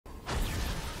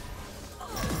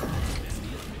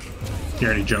He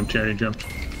already jumped. Okay.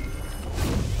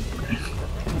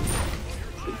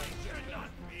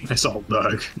 Nice old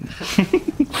dog.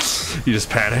 You just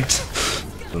panicked.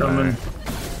 Coming.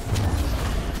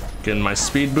 Getting my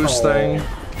speed boost thing.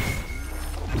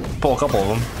 Pull a couple of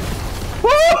them.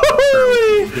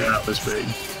 Yeah, that was big.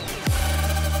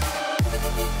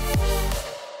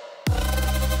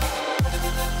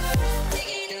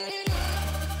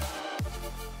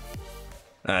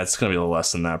 It's gonna be a little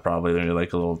less than that, probably. Maybe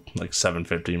like a little, like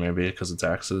 750 maybe, because of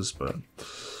taxes. But you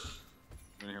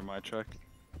wanna hear my check?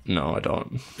 no, I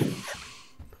don't.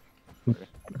 Okay.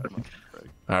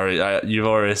 You've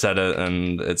already said it,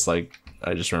 and it's like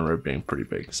I just remember it being pretty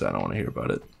big, so I don't want to hear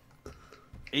about it.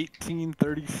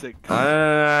 1836.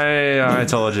 I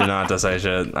told you not to say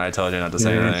shit. I told you not to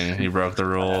say anything. You broke the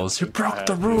rules. You broke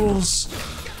the rules.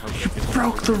 You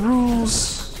broke the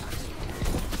rules.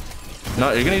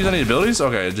 No, you're gonna use any abilities?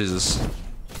 Okay, Jesus.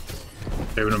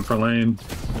 Saving him for lane.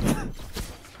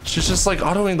 She's just like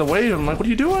autoing the wave. I'm like, what are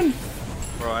you doing?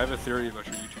 Bro, I have a theory about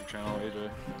your YouTube channel, AJ.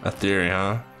 A theory,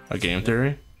 huh? A game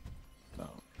theory? No.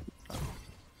 A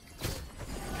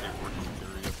working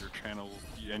theory of your channel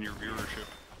and your viewership.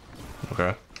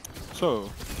 Okay. So,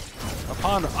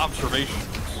 upon observations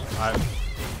I've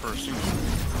pursued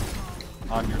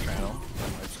on your channel,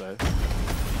 I'd say,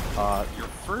 your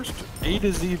first A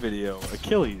to Z video,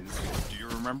 Achilles, do you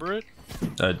remember it?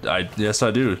 Yes,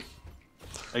 I do.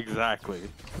 Exactly.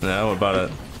 Yeah, what about it?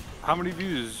 How many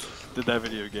views did that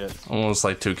video get? Almost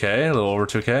like 2K, a little over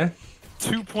 2K.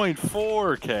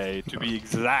 2.4K to be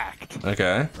exact.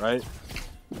 Okay. Right?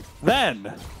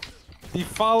 Then, the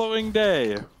following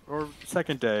day, or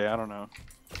second day, I don't know,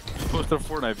 you posted a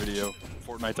Fortnite video.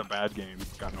 Fortnite's a bad game,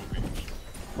 got no views.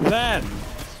 Then,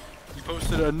 you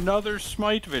posted another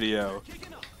SMITE video.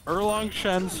 Erlang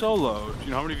Shen solo. Do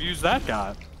you know how many views that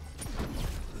got?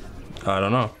 I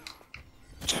don't know.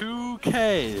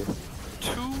 2K.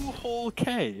 2 whole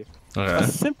K. Okay. A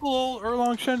simple old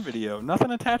Erlang Shen video,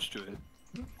 nothing attached to it.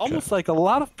 Almost like a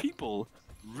lot of people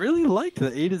really liked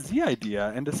the A to Z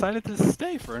idea and decided to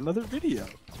stay for another video.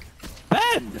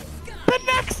 Then, the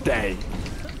next day,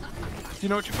 do you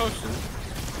know what you posted?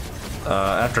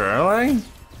 After Erlang?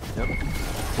 Yep.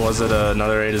 Was it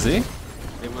another A to Z?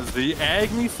 It was the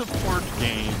Agni support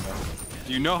game.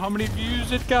 Do you know how many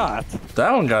views it got?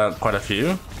 That one got quite a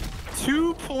few.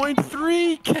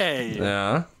 2.3K.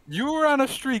 Yeah. You were on a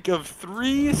streak of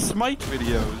 3 SMITE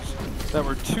videos that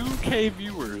were 2K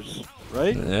viewers,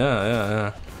 right?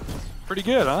 Yeah. Pretty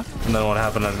good, huh? And then what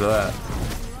happened after that?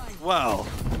 Well,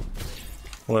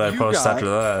 What did I post after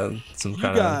that? You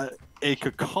got a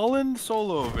Cucullin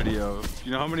solo video. Do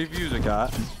you know how many views it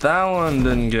got? That one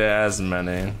didn't get as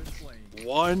many.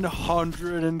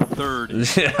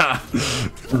 130. Yeah.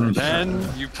 Then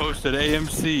you posted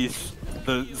AMC,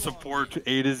 the support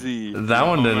A to Z. That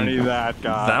one didn't. How many that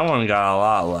got? That one got a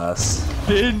lot less.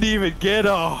 Didn't even get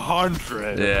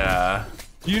 100. Yeah.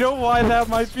 You know why that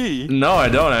might be? No, I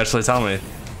don't actually. Tell me.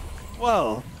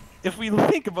 Well, if we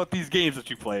think about these games that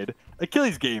you played,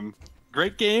 Achilles game,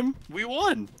 great game, we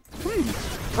won.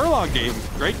 Erlang game,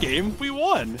 great game, we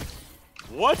won.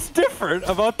 What's different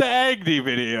about the Agni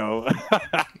video?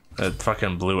 It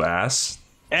fucking blew ass.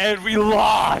 And we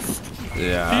lost.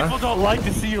 Yeah. People don't like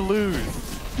to see you lose.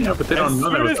 Yeah, but they don't know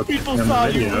that. As soon as people saw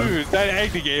you lose that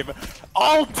Agni game,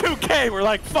 all 2K were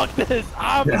like, fuck this,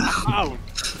 I'm out.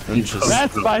 Interesting.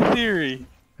 That's my theory.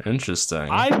 Interesting.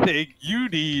 I think you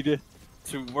need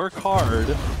to work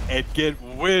hard and get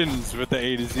wins with the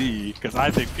A to Z, because I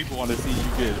think people want to see you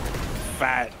get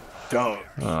fat dubs.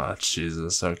 Oh,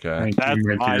 Jesus. Okay. That's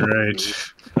my theory.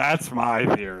 That's my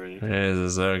theory.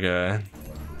 Jesus. Okay.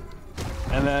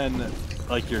 And then,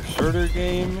 like your Surtur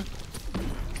game,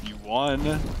 you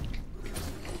won.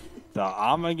 The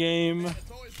Ama game,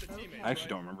 I actually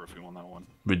don't remember if we won that one.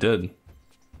 We did.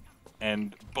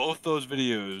 And both those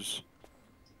videos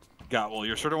got, well,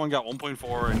 your Surtur one got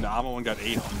 1.4 and the Ama one got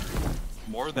 800.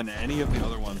 More than any of the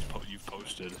other ones you've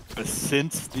posted. But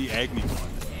since the Agni one,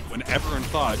 when everyone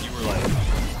thought you were like,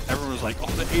 everyone was like, oh,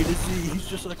 the A to Z, he's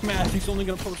just like Matt, he's only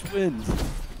gonna post wins. And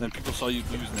then people saw you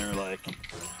lose and they were like,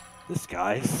 this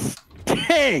guy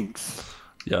stinks.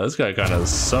 Yeah, this guy kind of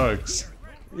sucks.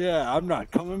 Yeah, I'm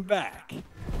not coming back.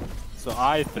 So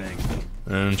I think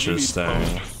Interesting. you need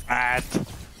to post fat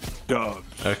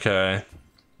dubs. Okay.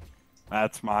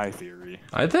 That's my theory.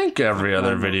 I think every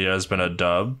other video has been a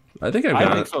dub. I think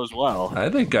I think so as well. I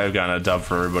think I've gotten a dub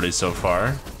for everybody so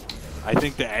far. I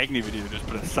think the Agni video just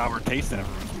put a sour taste in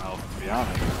everyone's mouth, to be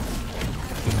honest.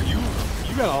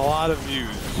 You got a lot of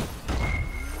views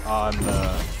on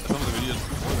some of the videos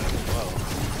before that as well.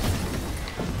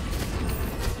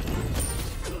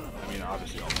 I mean,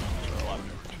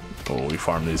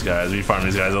 farm these guys. We farm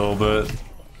these guys a little bit.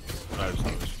 I just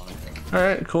thought it was funny. All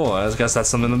right, cool. I guess that's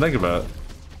something to think about.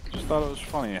 Just thought it was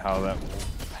funny how that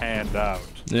panned out.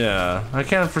 Yeah, I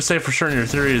can't say for sure your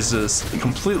theory is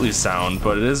completely sound,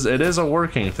 but it is a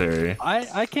working theory.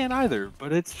 I can't either,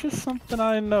 but it's just something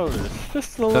I noticed.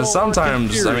 Just a little. Because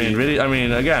sometimes, I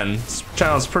mean, again, this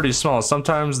channel's pretty small.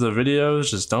 Sometimes the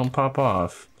videos just don't pop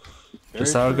off.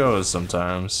 Just how it goes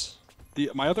sometimes.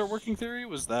 My other working theory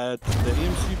was that the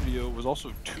AMC video was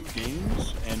also 2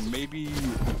 games, and maybe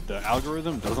the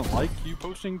algorithm doesn't like you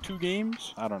posting 2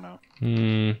 games. I don't know.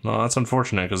 Well, that's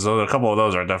unfortunate because a couple of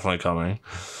those are definitely coming.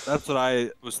 That's what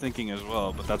I was thinking as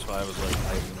well, but that's why I was like,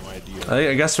 I have no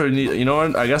idea. I guess we need, you know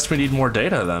what? I guess we need more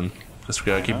data then. Guess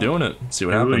we gotta keep doing it. See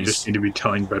what happens. We just need to be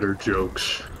telling better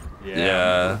jokes.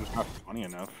 Yeah. It's not funny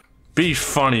enough. Be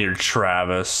funnier,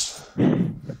 Travis.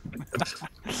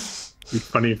 Be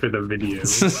funny for the video.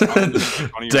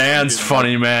 Dan's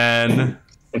funny, man.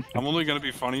 I'm only gonna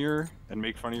be funnier and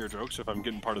make funnier jokes if I'm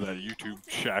getting part of that YouTube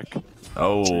check.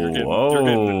 Oh, So you're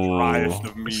getting the driest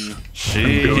of me.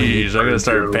 Jeez, I'm gonna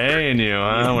start paying you,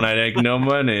 huh? When I make no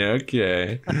money,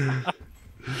 okay.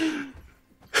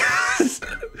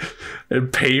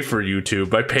 And pay for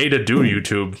YouTube. I pay to do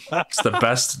YouTube. It's the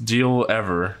best deal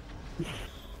ever.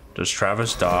 Does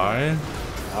Travis die?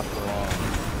 Not for long.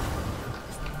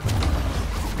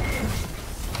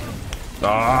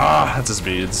 Ah, that's his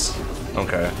beads.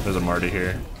 Okay, there's a Marty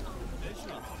here.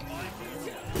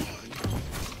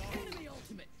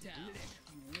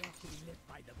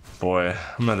 Boy,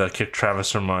 I'm gonna kick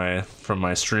Travis from my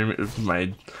stream,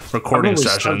 my recording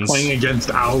sessions. Playing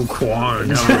against Ao Kwang.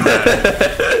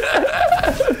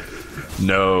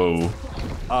 No.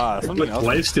 Something else.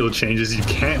 Lifesteal changes. You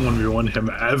can't 1v1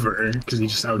 him ever because he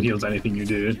just out heals anything you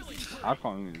do.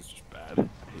 Alcon is just bad. I hate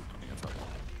playing against Alcon.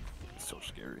 It's so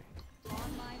scary.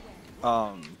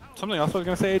 Something else I was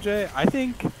gonna say, AJ. I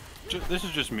think this is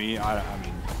just me. I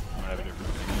mean, I have a different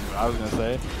opinion, but I was gonna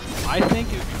say, I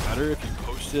think it would be better if you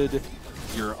posted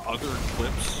your other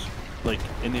clips, like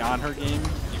in the On Her game.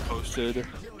 You posted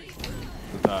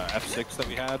the F6 that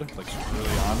we had, like super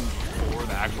early on for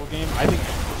the actual game. I think you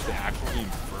should post the actual game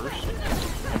first,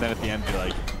 and then at the end be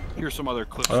like, here's some other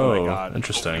clips that I got.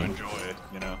 Interesting. Hope you enjoy it,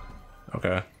 you know.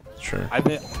 Okay, sure. I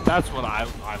think that's what I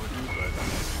would do, but I'd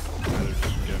rather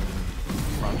just get them in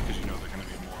front because you know they're going to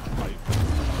be more hype.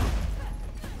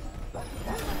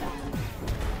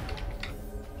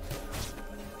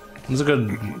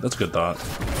 That's a good thought.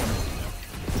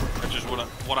 That's just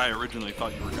what I originally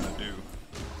thought you were going to do.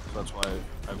 So that's why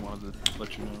I wanted to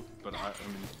let you know. But I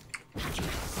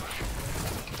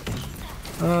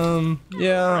mean,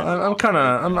 yeah, I'm kind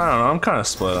of, I don't know, I'm kind of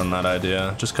split on that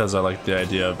idea, just because I like the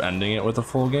idea of ending it with a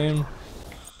full game.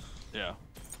 yeah.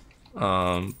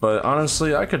 But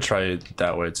honestly, I could try it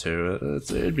that way too.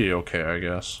 It'd be okay, I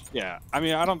guess. Yeah. I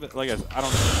mean, I think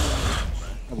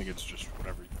it's just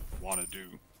whatever you want to do.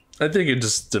 I think it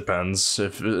just depends.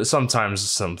 Sometimes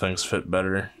some things fit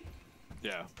better.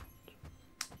 Yeah.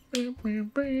 How many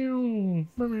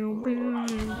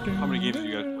games have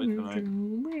you guys played tonight?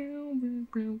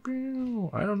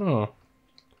 I don't know.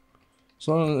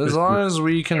 So as long as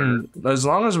we can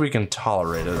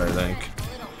tolerate it, I think.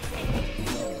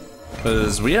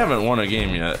 Because we haven't won a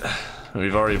game yet.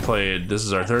 We've already played. This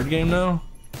is our 3rd game now.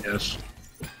 Yes.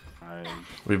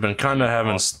 We've been kind of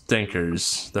having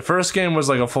stinkers. The first game was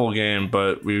like a full game,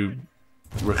 but we're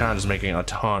kind of just making a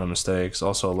ton of mistakes.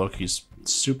 Also, Loki's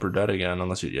super dead again,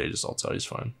 unless he just ults out. He's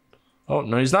fine. Oh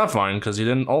no, he's not fine because he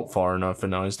didn't ult far enough,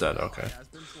 and now he's dead. Okay.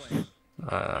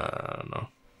 I don't know.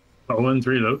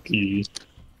 0-3 Loki.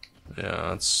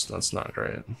 Yeah, that's not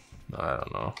great. I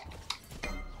don't know.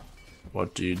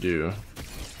 What do you do?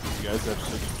 You guys have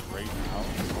 6 right now.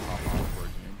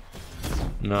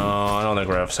 No, I don't think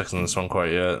we're F6 in this one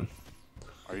quite yet.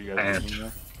 Are you guys in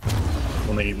there?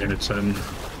 Only 8 minutes in.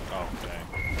 Oh, dang.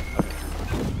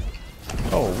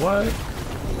 Oh, what?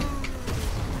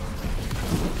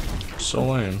 So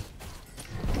lame.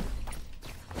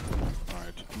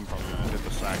 Alright, I'm probably gonna hit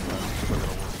the sack then because I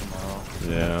gotta work tomorrow.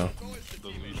 Yeah,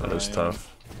 that is tough.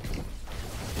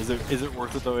 Is it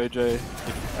worth it though, AJ?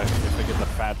 If I get the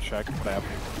fat check, but I have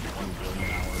 1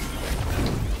 billion hours?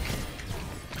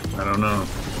 I don't know.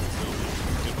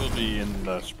 It will be in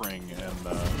the spring and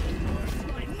not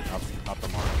the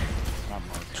March. Not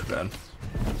March. Too bad.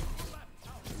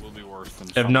 It will be worse than.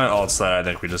 If not ults that, I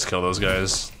think we just kill those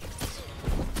guys.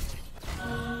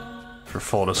 For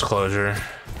full disclosure.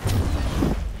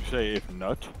 You say if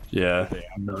nut? Yeah.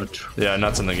 Nut. Yeah,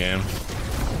 Nut's in the game.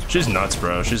 She's nuts,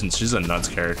 bro. She's a nuts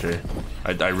character.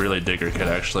 I really dig her kid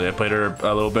actually. I played her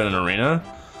a little bit in arena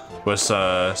with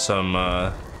some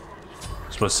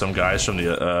with some guys from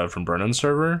the from Burnham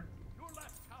server.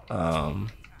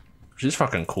 She's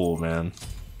fucking cool, man.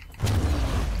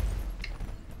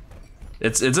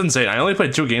 It's insane. I only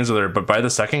played 2 games with her, but by the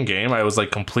second game, I was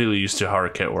like completely used to how her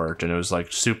kit worked, and it was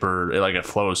like super. It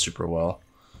flows super well,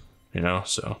 you know.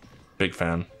 So, big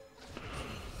fan.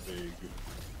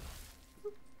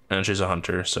 And she's a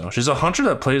hunter, so she's a hunter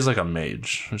that plays like a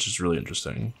mage, which is really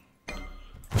interesting.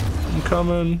 I'm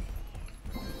coming.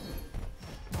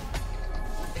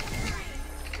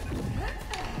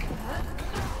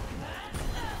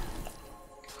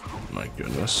 My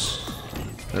goodness.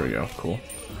 There we go. Cool.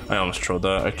 I almost trolled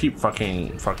that. I keep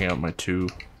fucking up my 2.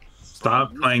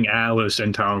 Stop playing Alice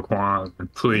in Town Quan,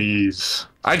 please.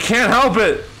 I can't help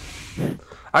it.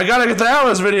 I gotta get the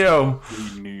Alice video.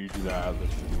 We need the Alice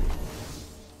video.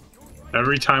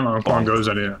 Every time Anquan goes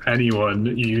on anyone,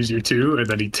 you use your 2, and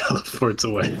then he teleports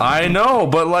away. I know,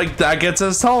 but like that gets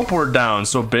his teleport down.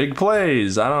 So big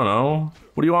plays. I don't know.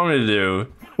 What do you want me to do?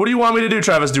 What do you want me to do,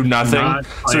 Travis? Do nothing.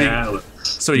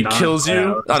 So he kills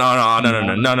you? Oh,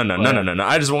 no.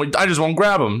 I just won't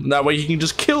grab him. That way he can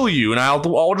just kill you, and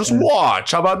I'll just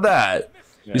watch. How about that?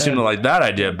 You seem to like that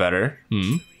idea better.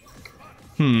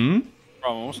 Bro,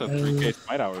 almost had 3K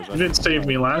SMITE hours. You didn't save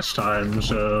me last time,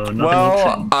 so nothing.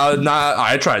 Well,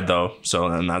 I tried though, so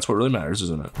then that's what really matters,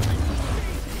 isn't it?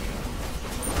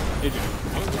 Hey, dude,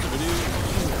 what was the video?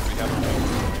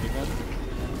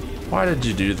 Why did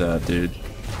you do that, dude?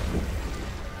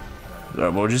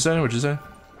 What would you say? What'd you say?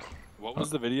 What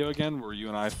was the video again where you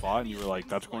and I fought and you were like,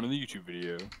 that's going to the YouTube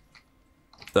video?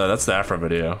 That's the Afro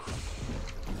video.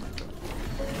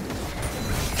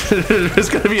 There's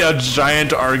gonna be a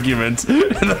giant argument in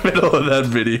the middle of that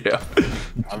video.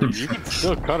 I mean, you can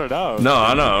still cut it out. No,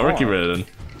 I know. We're keeping it in.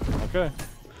 Okay.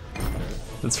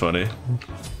 It's funny. It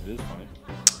is funny.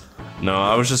 No,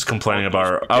 I was just complaining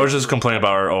about our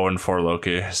 0-4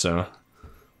 Loki. So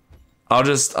I'm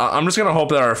just gonna hope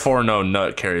that our 4-0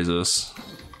 nut carries us.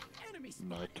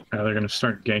 Yeah, they're gonna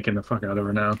start ganking the fuck out of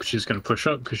her now because she's gonna push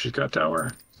up because she's got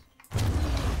tower.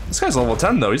 This guy's level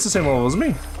 10 though. He's the same level as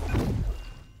me.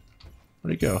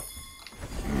 Where'd he go?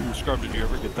 Scrub, did you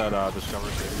ever get that Discover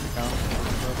savings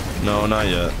account? No, not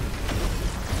yet.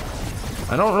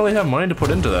 I don't really have money to put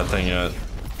into that thing yet.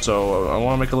 So I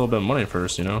want to make a little bit of money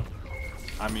first, you know?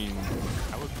 I mean,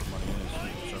 I would put money in this.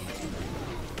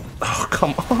 Oh,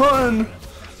 come on!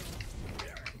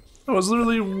 That was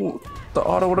literally... The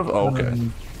auto would have... Oh, okay.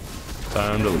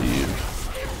 Time to leave.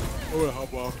 I'm gonna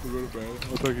hop off to go to bed.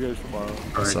 I'll talk to you guys tomorrow.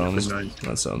 Alright,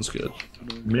 That sounds good.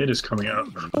 mid is coming up.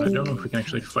 I don't know if we can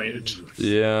actually fight it.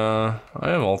 Yeah, I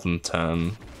have ult in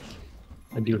 10.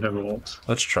 I do have ult.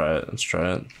 Let's try it. Let's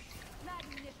try it.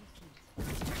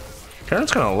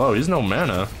 Karen's kind of low. He's no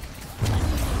mana.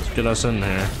 Let's get us in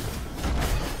here.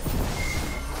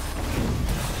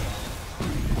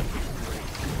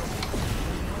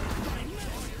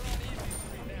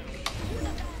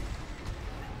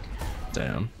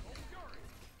 Damn.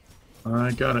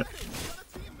 I got it.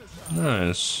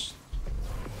 Nice.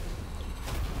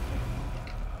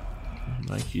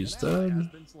 Mikey's dead.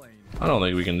 I don't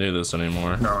think we can do this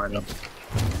anymore. No, I know.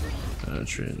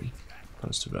 Trade.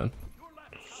 That's too bad.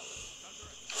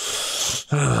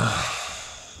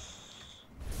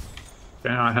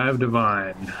 Yeah, I have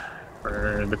divine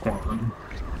for the quantum.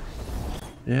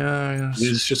 Yeah, I guess.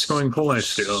 He's just going full life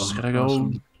steal. Just gotta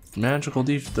go magical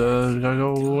gotta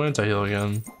go anti-heal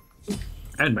again.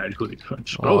 And magical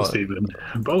defense. Both even.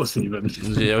 Both even.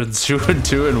 Yeah, with 2 and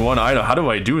 2 and 1 item. How do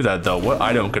I do that though? What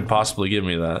item could possibly give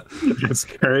me that? It's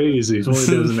crazy. If only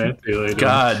there was an anti-heal.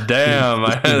 God damn!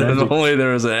 If only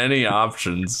there was any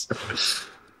options.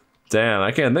 Damn,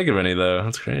 I can't think of any though.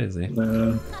 That's crazy.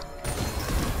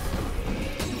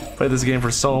 Played this game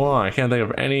for so long. I can't think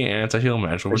of any anti-heal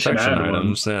magical protection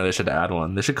items. Yeah, they should add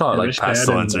one. They should call it like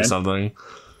pestilence or something.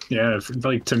 Yeah, if,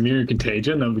 like Tamir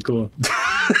Contagion, that would be cool.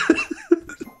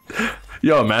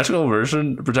 Yo, a magical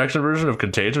version, protection version of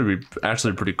Contagion would be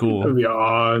actually pretty cool. That would be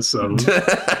awesome.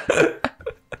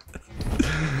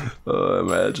 Oh,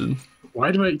 imagine.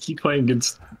 Why do I keep playing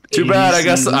against? Too bad.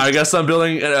 I guess I'm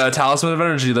building a Talisman of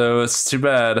Energy though. It's too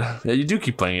bad. Yeah, you do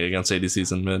keep playing it against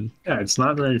ADCs in mid. Yeah, it's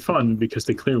not very fun because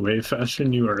they clear way faster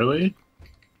than you early,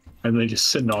 and they just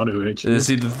sit and auto hit you.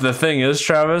 See, the thing is,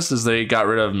 Travis, is they got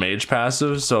rid of mage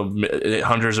passive, so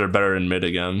hunters are better in mid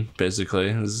again. Basically,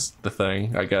 is the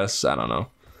thing. I guess I don't know.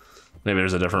 Maybe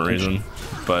there's a different reason,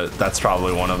 but that's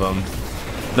probably one of them.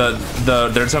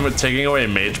 They're taking away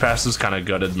mage passives kind of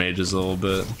gutted mages a little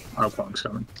bit. Our punk's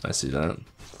coming. I see that.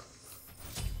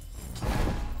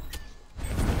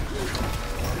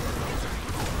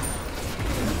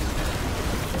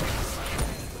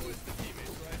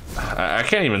 I I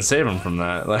can't even save him from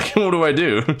that. Like, what do I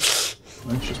do? Let's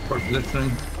just park this thing.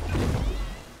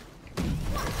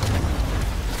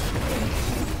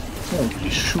 Holy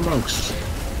smokes.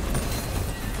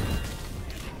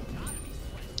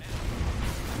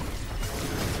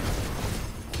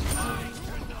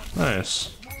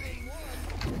 Nice.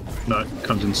 Nut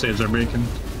comes and saves our bacon.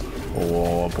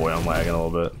 Oh boy, I'm lagging a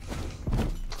little bit.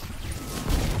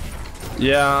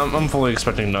 Yeah, I'm fully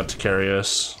expecting Nut to carry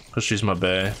us, because she's my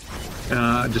bae.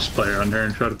 Just play her under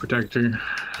and try to protect her.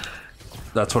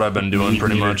 That's what I've been doing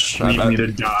pretty much. Leave me to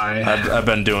die. I've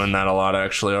been doing that a lot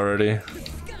actually already.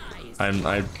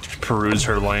 I peruse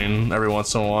her lane every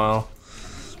once in a while,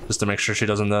 just to make sure she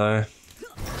doesn't die.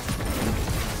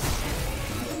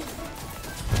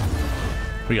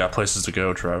 We got places to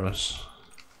go, Travis.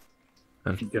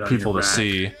 And people to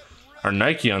see. Our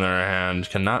Nike, on the other hand,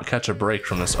 cannot catch a break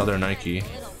from this other Nike.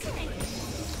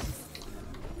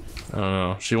 I don't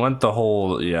know. She went the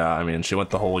whole, yeah, I mean, she went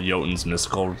the whole Jotun's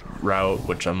mystical route,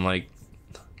 which I'm like,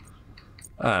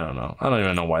 I don't know. I don't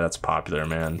even know why that's popular,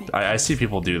 man. I see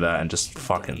people do that and just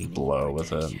fucking blow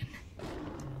with it.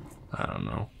 I don't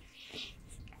know.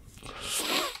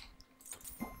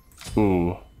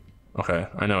 Ooh. Okay,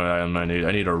 I know what I need.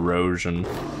 I need erosion.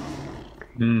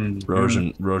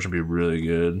 Erosion would be really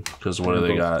good. Because what do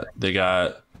they got? They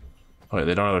got... Wait,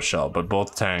 they don't have a shell, but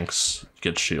both tanks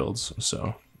get shields,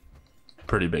 so...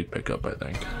 Pretty big pickup, I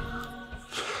think.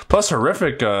 Plus,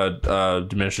 Horrific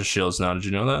diminishes shields now. Did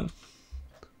you know that?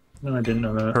 No, I didn't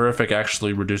know that. Horrific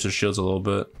actually reduces shields a little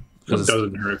bit. What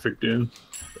doesn't Horrific do?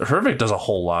 Horrific does a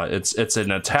whole lot. It's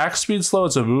an attack speed slow,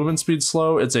 it's a movement speed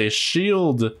slow, it's a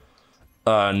shield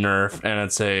nerf, and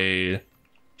it's a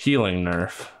healing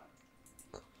nerf.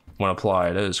 When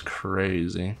applied, it is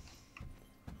crazy.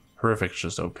 Horrific's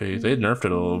just OP. They nerfed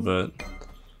it a little bit.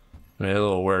 Made it a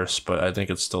little worse, but I think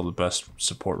it's still the best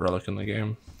support relic in the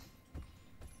game.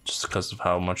 Just because of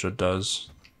how much it does.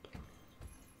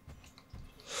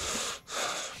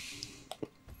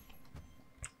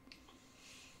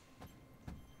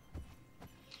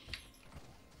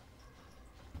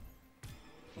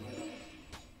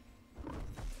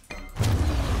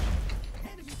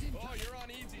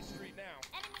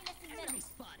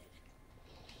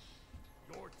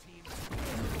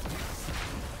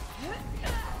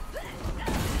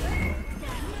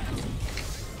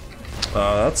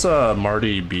 That's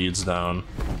Marty beads down.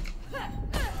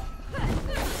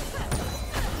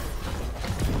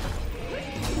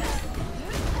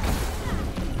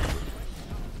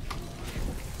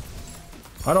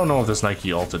 I don't know if this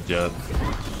Nike ulted yet.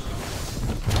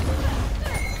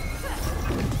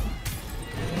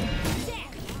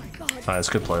 Nice,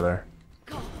 good play there.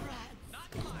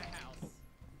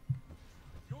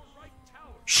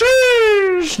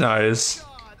 Sheesh! Nice.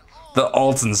 The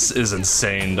ult is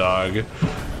insane, dog.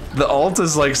 The ult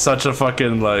is like such a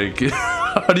fucking like...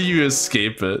 How do you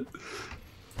escape it?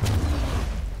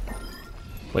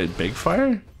 Wait, big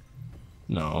fire?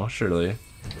 No, surely.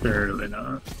 Surely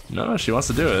not. No, she wants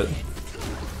to do it.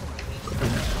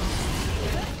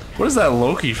 What is that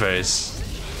Loki face?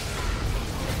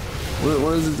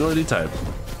 What is it? What did he type?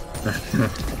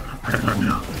 I don't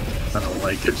know. I don't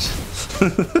like it.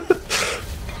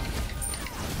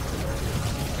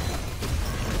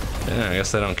 Yeah, I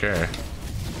guess they don't care.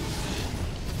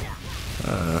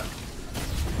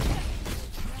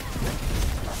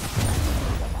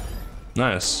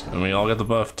 Nice, and we all get the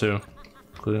buff too,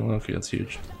 including Loki. That's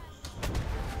huge.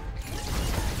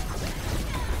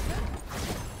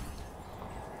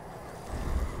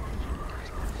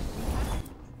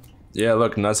 Yeah,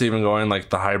 look, Nuts even going like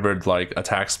the hybrid, like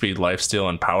attack speed, lifesteal,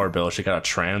 and power build. She got a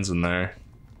trans in there.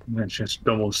 And she's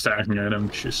double stacking at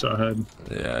him. She's so ahead.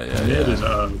 Yeah. It is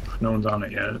up. No one's on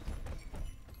it yet.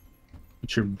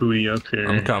 Get your booty up here.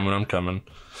 I'm coming.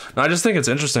 No, I just think it's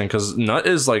interesting because Nut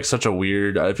is like such a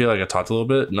weird. I feel like I talked a little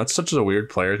bit. Nut's such a weird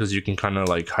player because you can kind of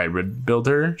like hybrid build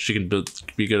her. She can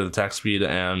be good at attack speed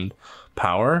and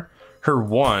power. Her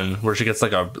one where she gets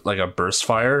like a burst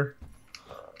fire,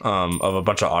 of a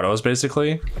bunch of autos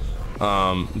basically.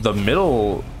 The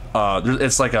middle.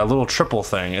 It's like a little triple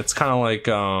thing. It's kind of like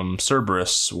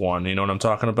Cerberus one, you know what I'm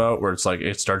talking about? Where it's like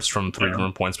it starts from 3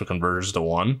 different points but converges to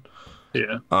 1.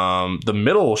 Yeah. The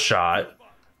middle shot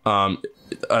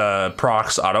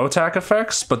procs auto attack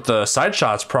effects, but the side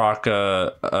shots proc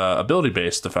ability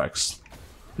based effects.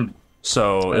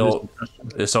 So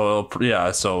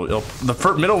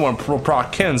the middle one will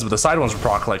proc Kins, but the side ones will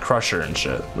proc like Crusher and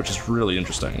shit, which is really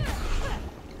interesting.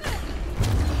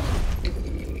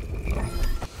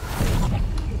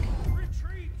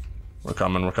 We're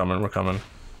coming.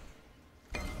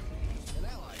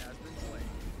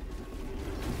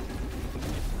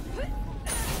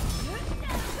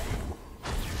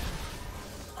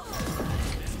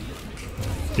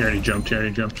 He already jumped. He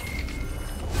already jumped.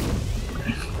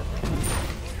 Okay.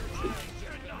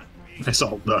 Nice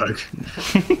old dog.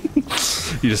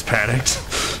 You just panicked.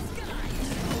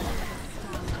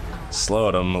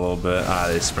 Slowed him a little bit. Ah,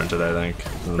 they sprinted, I think.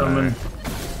 Coming.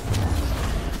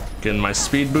 Getting my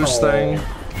speed boost thing.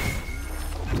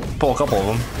 Pull a couple of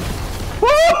them.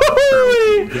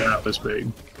 Yeah, that was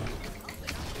big.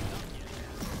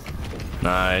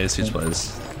 Nice, huge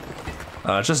plays.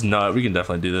 It's just nut. We can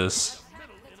definitely do this.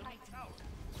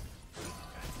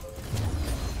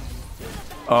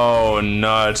 Oh,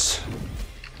 nut.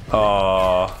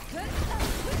 Oh.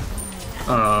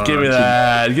 Give me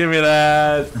that. Give me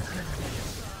that.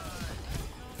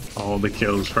 All the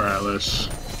kills for Atlas.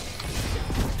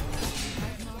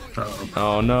 Uh-oh.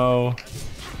 Oh, no.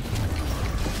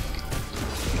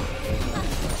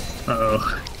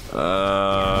 Uh-oh.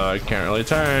 I can't really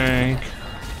tank.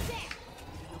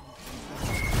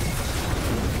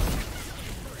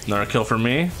 Another kill for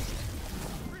me.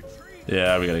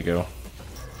 Yeah, we gotta go.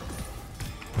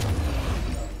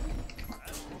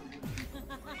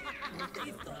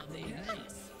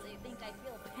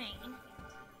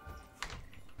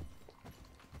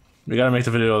 We gotta make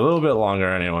the video a little bit longer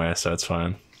anyway, so it's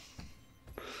fine.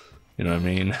 You know what I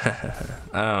mean? I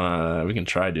don't know. We can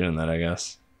try doing that, I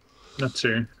guess. Not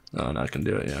sure. Oh, no, I can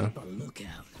do it, yeah. Look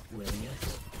out, will you?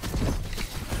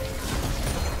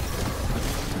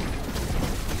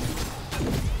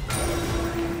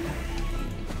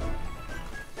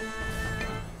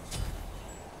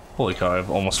 Holy cow, I have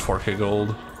almost 4K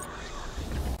gold.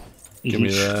 Give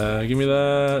me that, give me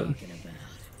that.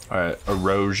 Alright,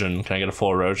 erosion. Can I get a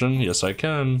full erosion? Yes, I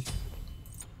can.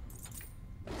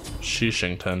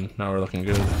 Sheeshington. Now we're looking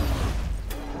good.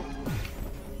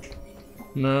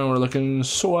 Now we're looking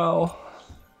swell.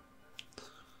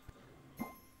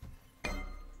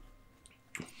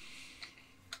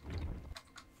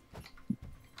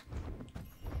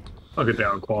 I'll get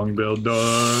down Kwong build,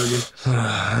 dog.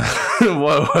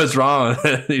 What's wrong with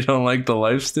it? You don't like the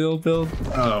lifesteal build?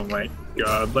 Oh my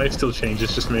god, lifesteal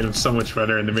changes just made him so much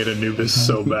better and they made Anubis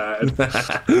so bad.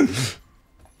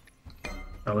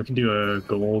 Oh, we can do a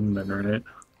gold and then earn it.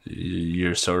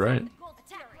 You're so right.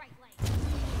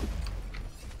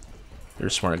 You're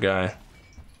a smart guy.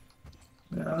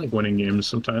 Yeah, I like winning games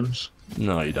sometimes.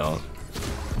 No, you don't.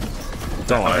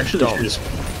 Don't lie. Actually,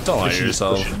 Don't lie to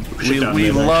yourself. We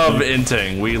mid, love actually.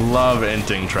 inting. We love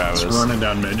inting, Travis. Just run it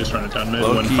down mid. Just run it down mid.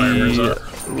 Loki, When fire wears up.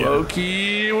 Yeah.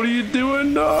 Loki, what are you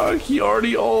doing, dog? He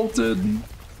already ulted.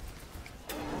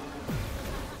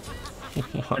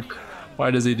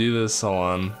 Why does he do this? Hold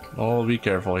on. Oh, be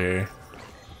careful here.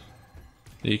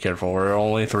 Be careful. We're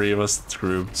only 3 of us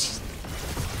grouped.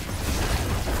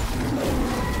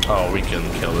 Oh, we can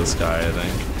kill this guy, I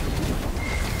think.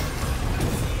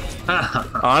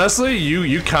 Honestly,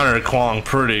 you countered Kwong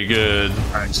pretty good.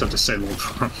 I just have to say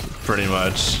little Pretty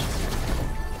much.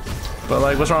 But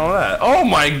like, what's wrong with that? Oh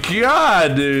my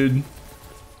god, dude!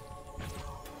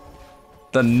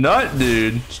 The nut,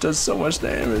 dude, just does so much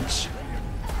damage.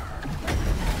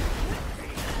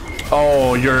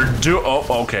 Oh,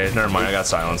 oh, okay, never mind, I got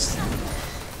silenced.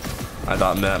 I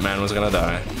thought that man was gonna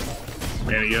die.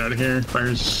 We gotta get out of here.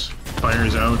 Fire's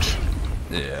out.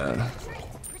 Yeah,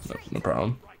 no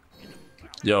problem.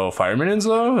 Yo, fire minions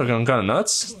though? They're going kind of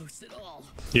nuts.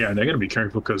 Yeah, they gotta be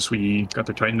careful because we got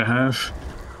their Titan to have.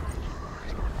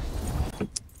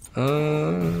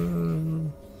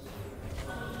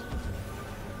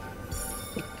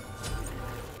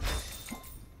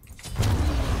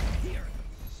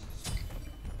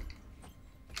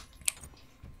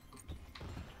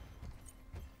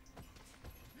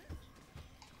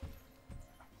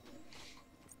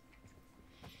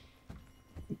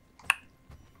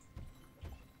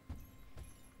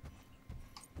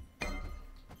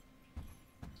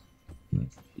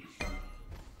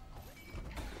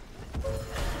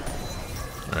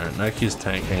 Alright, Nike's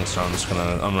tanking, so I'm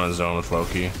gonna zone with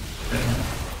Loki. Yeah,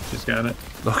 she's got it.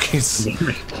 Loki's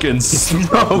getting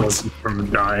smoked. From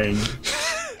dying.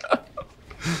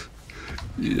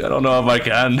 I don't know if I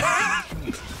can.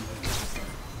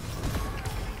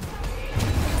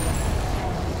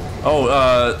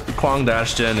 Oh, Kwong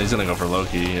dashed in. He's gonna go for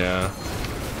Loki. Yeah.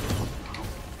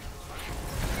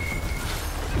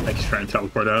 Like he's trying to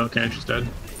teleport out. Okay, she's dead.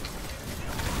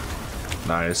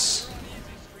 Nice.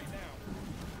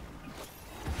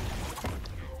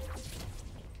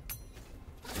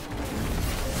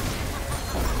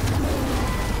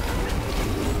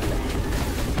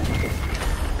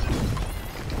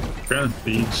 Ground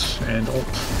beats and ult.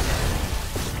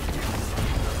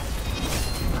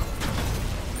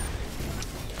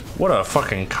 What a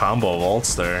fucking combo of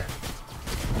ults there.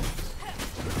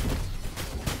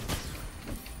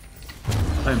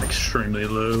 I'm extremely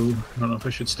low. I don't know if I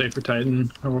should stay for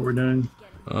Titan or what we're doing.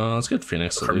 Let's get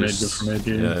Phoenix at For mid, least. go for mid,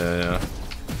 Yeah.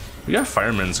 We got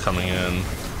Firemen's coming in.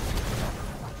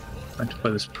 I have to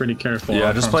play this pretty careful.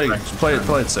 Yeah, just play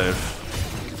it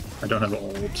safe. I don't have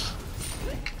ult.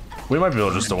 We might be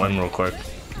able just to win real quick.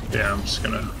 Yeah, I'm just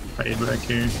gonna fade back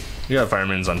here. You got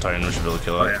Firemen's on Titan, we should be able to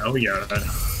kill Oh it. yeah, we got it.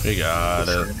 We got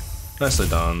it. Nicely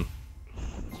done.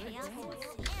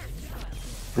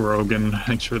 Brogan,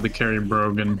 thanks for the carry,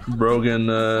 Brogan. Brogan,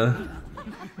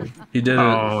 he did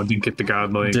Oh, didn't get the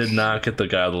godlike. Did not get the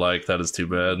godlike. That is too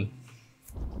bad.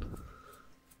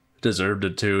 Deserved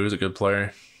it too. He was a good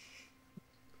player.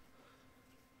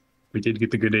 We did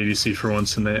get the good ADC for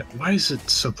once in that. Why is it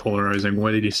so polarizing?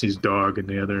 One ADC is dog and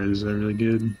the other is really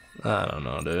good. I don't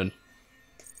know, dude.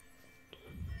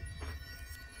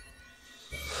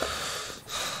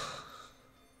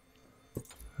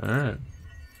 Alright.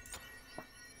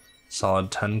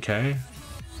 Solid 10k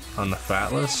on the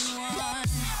Fatless.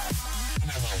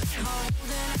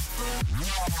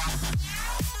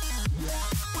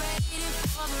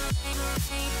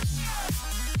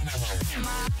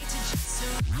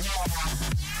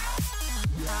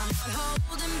 I'm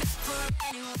holding back for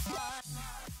anyone.